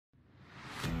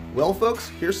Well folks,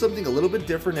 here's something a little bit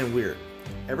different and weird.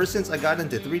 Ever since I got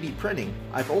into 3D printing,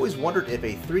 I've always wondered if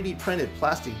a 3D printed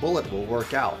plastic bullet will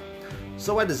work out.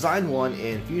 So I designed one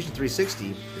in Fusion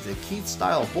 360 as a Keith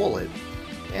style bullet,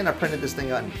 and I printed this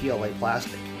thing out in PLA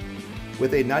plastic.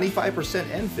 With a 95%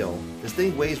 end fill, this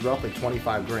thing weighs roughly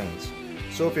 25 grains.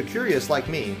 So if you're curious like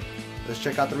me, let's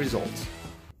check out the results.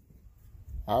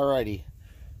 Alrighty,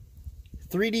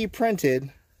 3D printed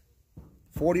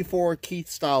 44 Keith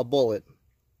style bullet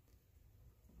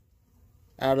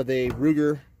out of the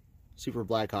Ruger Super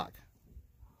Blackhawk.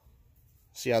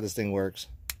 See how this thing works.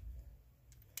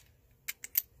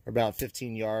 About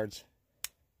 15 yards.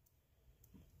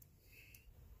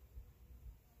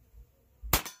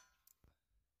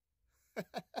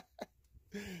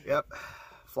 Yep,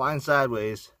 flying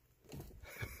sideways.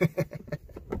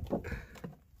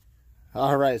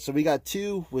 All right, so we got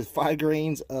two with 5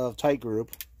 grains of tight group.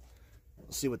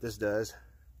 Let's see what this does.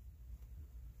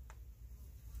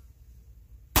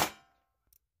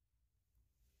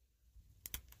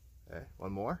 Okay,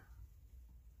 one more.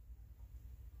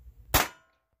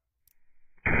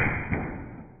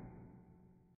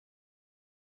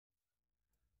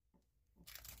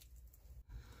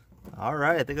 All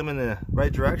right, I think I'm in the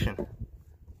right direction.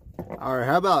 All right,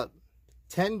 how about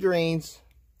 10 grains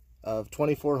of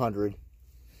 2400?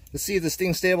 Let's see if this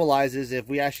thing stabilizes if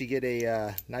we actually get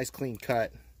a nice clean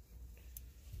cut.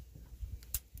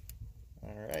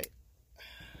 All right.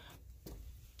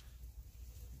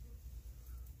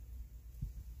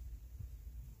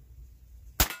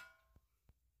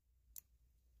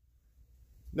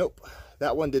 Nope,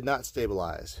 that one did not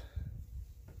stabilize.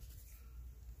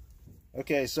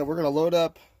 Okay, so we're going to load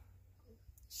up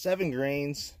 7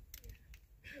 grains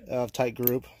of tight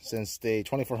group since the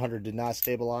 2400 did not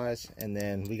stabilize, and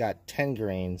then we got 10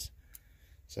 grains.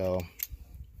 So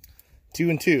 2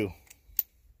 and 2.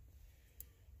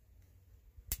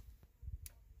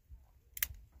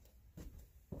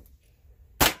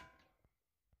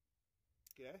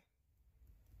 Okay.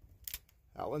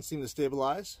 That one seemed to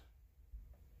stabilize.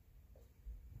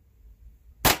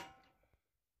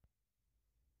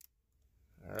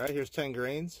 All right, here's 10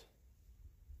 grains.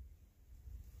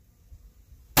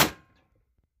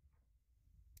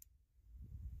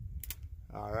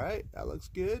 All right, that looks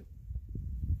good.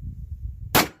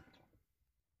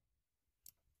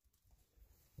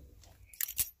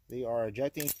 They are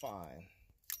ejecting fine.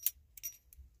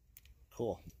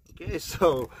 Cool. Okay,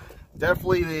 so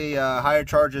definitely the higher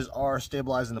charges are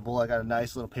stabilizing the bullet. I got a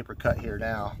nice little paper cut here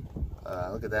now.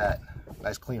 Look at that,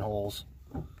 nice clean holes.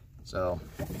 So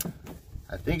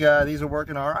I think these are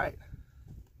working all right.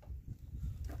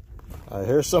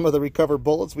 Here's some of the recovered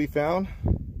bullets we found.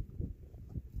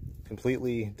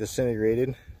 Completely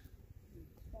disintegrated.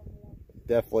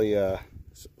 Definitely,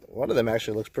 one of them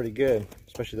actually looks pretty good,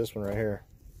 especially this one right here.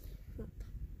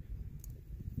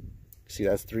 See,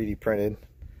 that's 3D printed.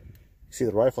 You see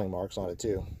the rifling marks on it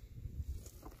too.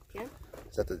 Yeah.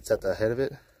 Is that the head of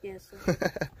it? Yes.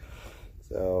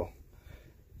 So,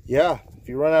 yeah, if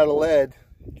you run out of lead,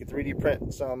 you can 3D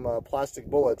print some plastic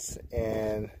bullets,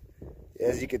 and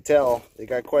as you can tell, they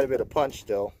got quite a bit of punch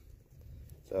still.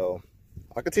 So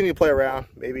I'll continue to play around,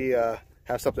 maybe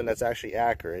have something that's actually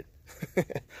accurate.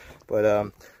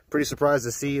 But pretty surprised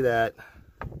to see that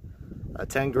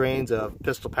 10 grains of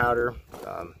pistol powder,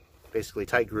 basically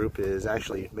tight group, is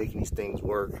actually making these things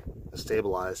work and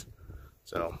stabilize.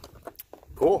 So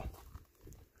cool.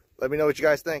 Let me know what you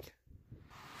guys think.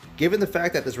 Given the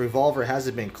fact that this revolver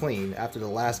hasn't been cleaned after the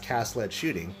last cast lead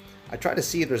shooting, I tried to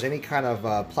see if there's any kind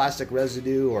of plastic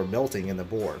residue or melting in the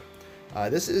bore.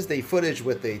 This is the footage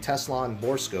with the Teflon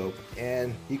bore scope,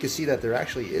 and you can see that there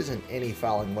actually isn't any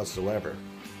fouling whatsoever.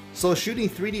 So shooting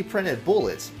 3D printed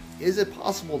bullets, is it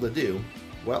possible to do?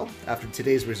 Well, after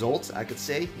today's results, I could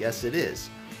say yes it is.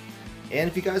 And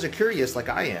if you guys are curious like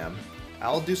I am,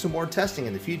 I'll do some more testing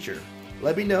in the future.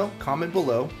 Let me know, comment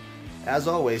below. As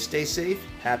always, stay safe,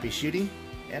 happy shooting,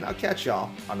 and I'll catch y'all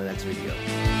on the next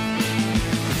video.